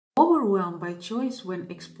Overwhelmed by choice when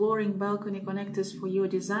exploring balcony connectors for your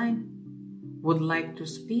design? Would like to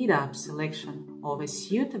speed up selection of a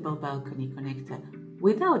suitable balcony connector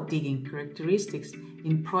without digging characteristics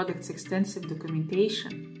in product's extensive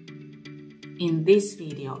documentation? In this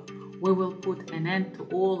video, we will put an end to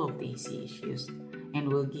all of these issues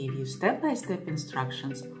and will give you step-by-step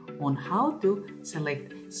instructions on how to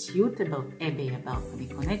select suitable EBEA balcony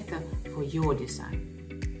connector for your design.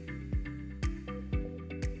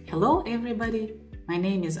 Hello everybody, my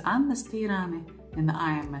name is Anna Stirane and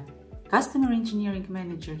I am a Customer Engineering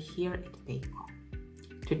Manager here at Peikko.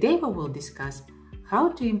 Today we will discuss how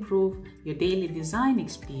to improve your daily design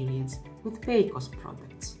experience with Peikko's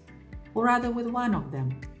products, or rather with one of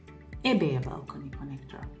them, EBEA Balcony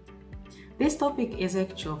Connector. This topic is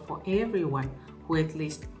actual for everyone who at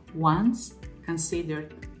least once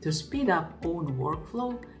considered to speed up own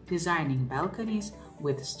workflow designing balconies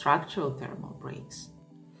with structural thermal breaks.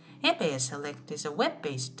 EBEA Select is a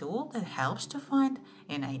web-based tool that helps to find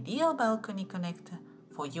an ideal balcony connector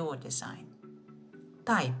for your design.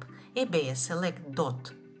 Type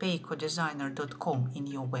ebeaselect.peikkodesigner.com in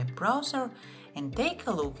your web browser and take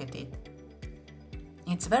a look at it.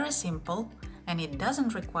 It's very simple and it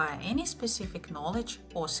doesn't require any specific knowledge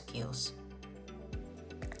or skills.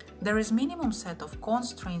 There is minimum set of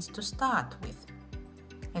constraints to start with,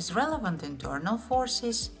 as relevant internal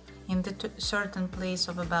forces in the certain place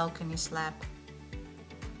of a balcony slab,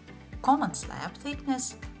 common slab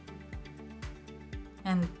thickness,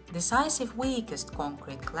 and decisive weakest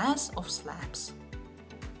concrete class of slabs.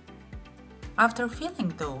 After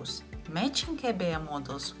filling those, matching EBEA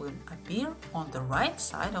models will appear on the right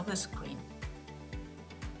side of the screen.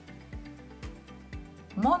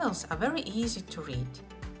 Models are very easy to read.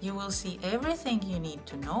 You will see everything you need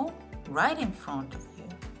to know right in front of you.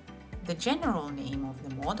 The general name of the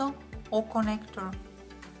model or connector,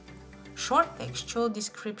 short textual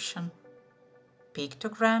description,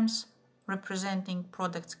 pictograms representing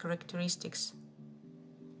product's characteristics,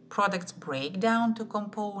 product's breakdown to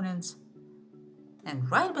components, and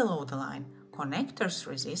right below the line, connector's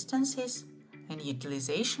resistances and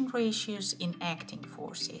utilization ratios in acting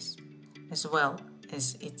forces, as well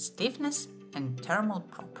as its stiffness and thermal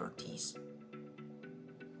properties.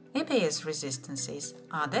 EBEA's resistances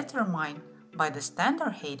are determined by the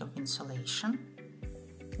standard height of insulation,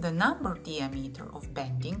 the number diameter of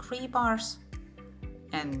bending rebars,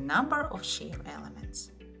 and number of shear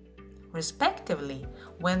elements. Respectively,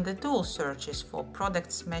 when the tool searches for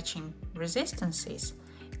products matching resistances,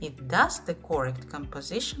 it does the correct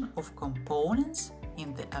composition of components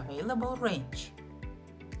in the available range.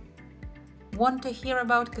 Want to hear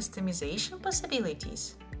about customization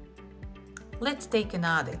possibilities? Let's take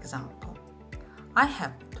another example. I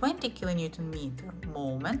have 20 kN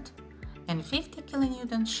moment and 50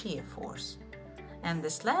 kN shear force, and the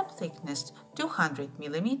slab thickness 200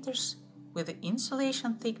 mm with the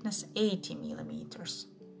insulation thickness 80 mm.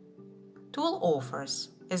 Tool offers,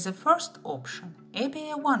 as a first option,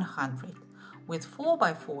 EBEA 100 with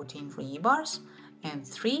 4x14 rebars and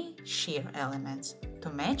 3 shear elements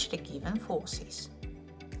to match the given forces.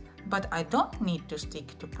 But I don't need to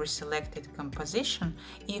stick to pre-selected composition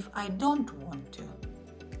if I don't want to.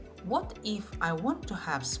 What if I want to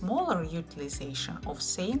have smaller utilization of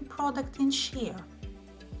same product in shear?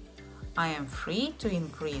 I am free to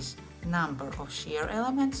increase number of shear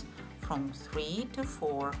elements from 3 to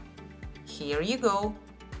 4. Here you go.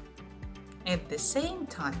 At the same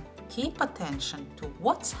time, keep attention to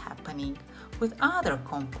what's happening with other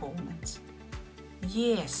components.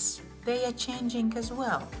 Yes, they are changing as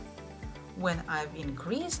well. When I've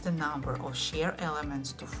increased the number of shear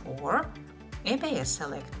elements to 4, EBEA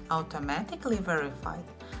Select automatically verified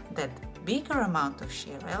that bigger amount of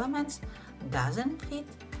shear elements doesn't fit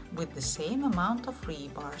with the same amount of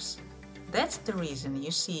rebars. That's the reason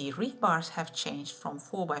you see rebars have changed from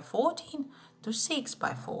 4x14 to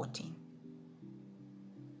 6x14.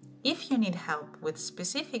 If you need help with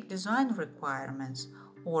specific design requirements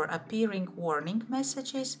or appearing warning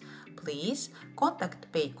messages, please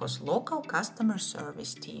contact Peikko's local customer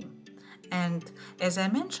service team. And as I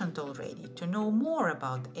mentioned already, to know more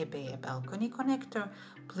about EBEA Balcony Connector,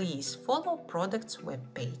 please follow product's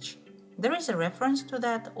webpage. There is a reference to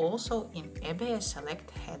that also in EBEA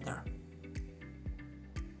Select header.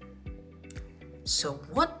 So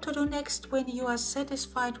what to do next when you are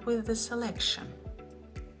satisfied with the selection?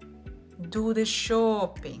 Do the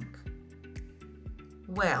shopping.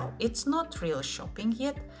 Well, it's not real shopping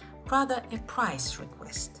yet, rather a price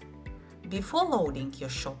request. Before loading your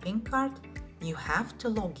shopping cart, you have to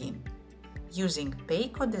log in using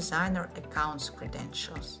Peikko Designer account's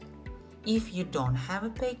credentials. If you don't have a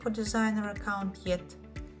Peikko Designer account yet,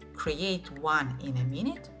 create one in a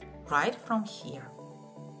minute right from here.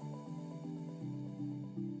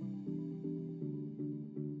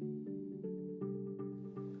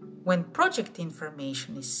 When project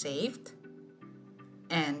information is saved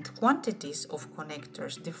and quantities of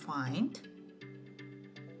connectors defined,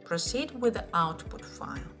 proceed with the output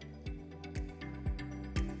file.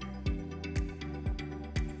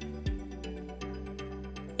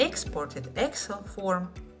 Exported Excel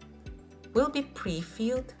form will be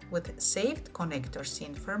pre-filled with saved connectors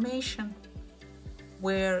information,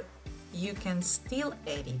 where you can still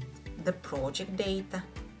edit the project data,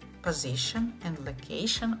 position and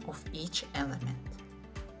location of each element.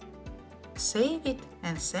 Save it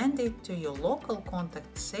and send it to your local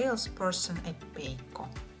contact salesperson at Peikko.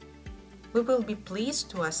 We will be pleased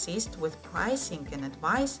to assist with pricing and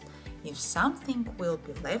advice if something will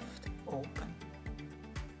be left open.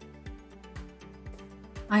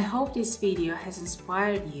 I hope this video has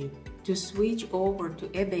inspired you to switch over to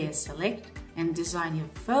EBEA Select and design your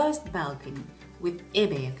first balcony with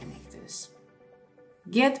EBEA connectors.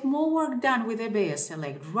 Get more work done with EBEA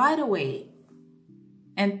Select right away.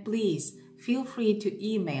 And please feel free to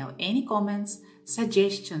email any comments,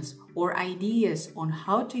 suggestions or ideas on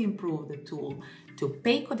how to improve the tool to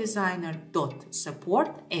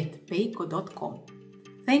peikkodesigner.support@peikko.com.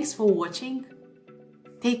 Thanks for watching.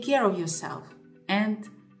 Take care of yourself and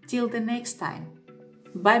till the next time.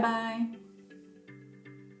 Bye bye.